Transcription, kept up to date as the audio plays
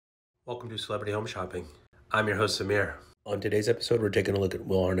Welcome to Celebrity Home Shopping. I'm your host, Samir. On today's episode, we're taking a look at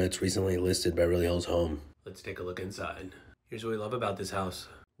Will Arnett's recently listed Beverly Hills home. Let's take a look inside. Here's what we love about this house.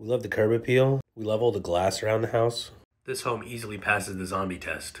 We love the curb appeal. We love all the glass around the house. This home easily passes the zombie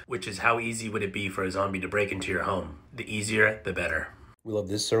test, which is how easy would it be for a zombie to break into your home. The easier, the better. We love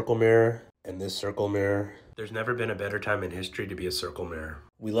this circle mirror and this circle mirror. There's never been a better time in history to be a circle mirror.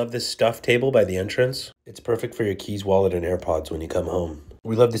 We love this stuffed table by the entrance. It's perfect for your keys, wallet, and AirPods when you come home.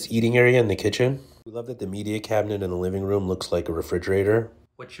 We love this eating area in the kitchen. We love that the media cabinet in the living room looks like a refrigerator.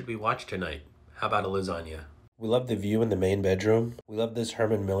 What should we watch tonight? How about a lasagna? We love the view in the main bedroom. We love this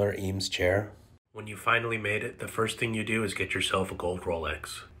Herman Miller Eames chair. When you finally made it, the first thing you do is get yourself a gold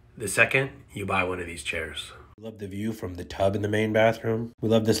Rolex. The second, you buy one of these chairs. We love the view from the tub in the main bathroom. We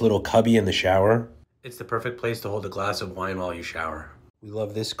love this little cubby in the shower. It's the perfect place to hold a glass of wine while you shower. We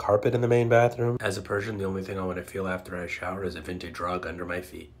love this carpet in the main bathroom. As a Persian, the only thing I want to feel after I shower is a vintage rug under my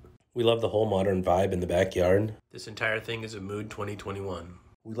feet. We love the whole modern vibe in the backyard. This entire thing is a mood 2021.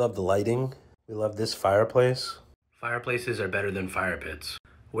 We love the lighting. We love this fireplace. Fireplaces are better than fire pits.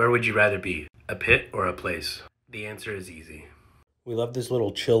 Where would you rather be, a pit or a place? The answer is easy. We love this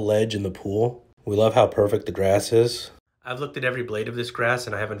little chill ledge in the pool. We love how perfect the grass is. I've looked at every blade of this grass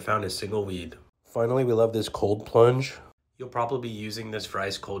and I haven't found a single weed. Finally, we love this cold plunge. You'll probably be using this for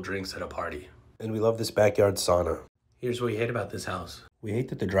ice cold drinks at a party. And we love this backyard sauna. Here's what we hate about this house. We hate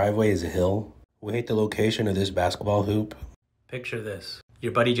that the driveway is a hill. We hate the location of this basketball hoop. Picture this.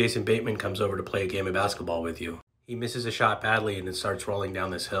 Your buddy Jason Bateman comes over to play a game of basketball with you. He misses a shot badly and it starts rolling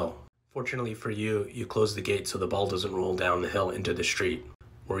down this hill. Fortunately for you, you close the gate so the ball doesn't roll down the hill into the street,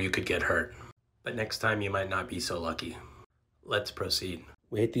 or you could get hurt. But next time you might not be so lucky. Let's proceed.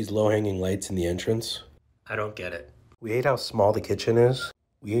 We hate these low-hanging lights in the entrance. I don't get it. We hate how small the kitchen is.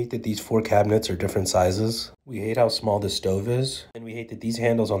 We hate that these 4 cabinets are different sizes. We hate how small the stove is. And we hate that these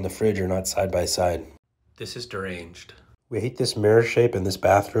handles on the fridge are not side by side. This is deranged. We hate this mirror shape in this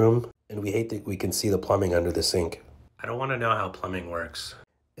bathroom. And we hate that we can see the plumbing under the sink. I don't want to know how plumbing works.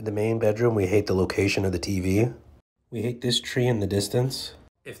 In the main bedroom, we hate the location of the TV. We hate this tree in the distance.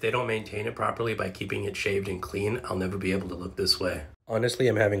 If they don't maintain it properly by keeping it shaved and clean, I'll never be able to look this way. Honestly,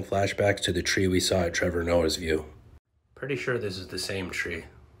 I'm having flashbacks to the tree we saw at Trevor Noah's view. Pretty sure this is the same tree.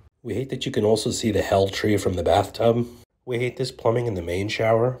 We hate that you can also see the hell tree from the bathtub. We hate this plumbing in the main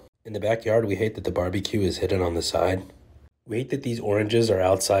shower. In the backyard, we hate that the barbecue is hidden on the side. We hate that these oranges are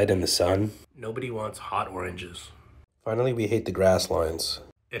outside in the sun. Nobody wants hot oranges. Finally, we hate the grass lines.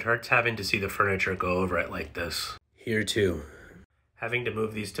 It hurts having to see the furniture go over it like this. Here too. Having to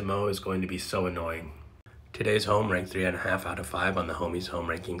move these to mow is going to be so annoying. Today's home ranked 3.5 out of 5 on the Homies Home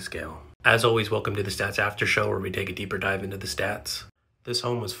Ranking Scale. As always, welcome to the Stats After Show, where we take a deeper dive into the stats. This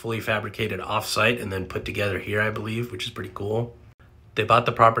home was fully fabricated off-site and then put together here, I believe, which is pretty cool. They bought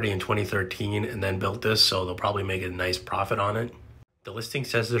the property in 2013 and then built this, so they'll probably make a nice profit on it. The listing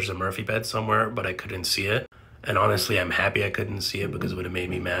says there's a Murphy bed somewhere, but I couldn't see it. And honestly, I'm happy I couldn't see it because it would have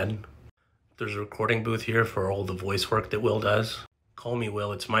made me mad. There's a recording booth here for all the voice work that Will does. Call me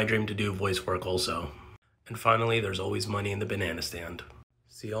Will, it's my dream to do voice work also. And finally, there's always money in the banana stand.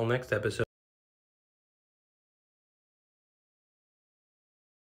 See y'all next episode.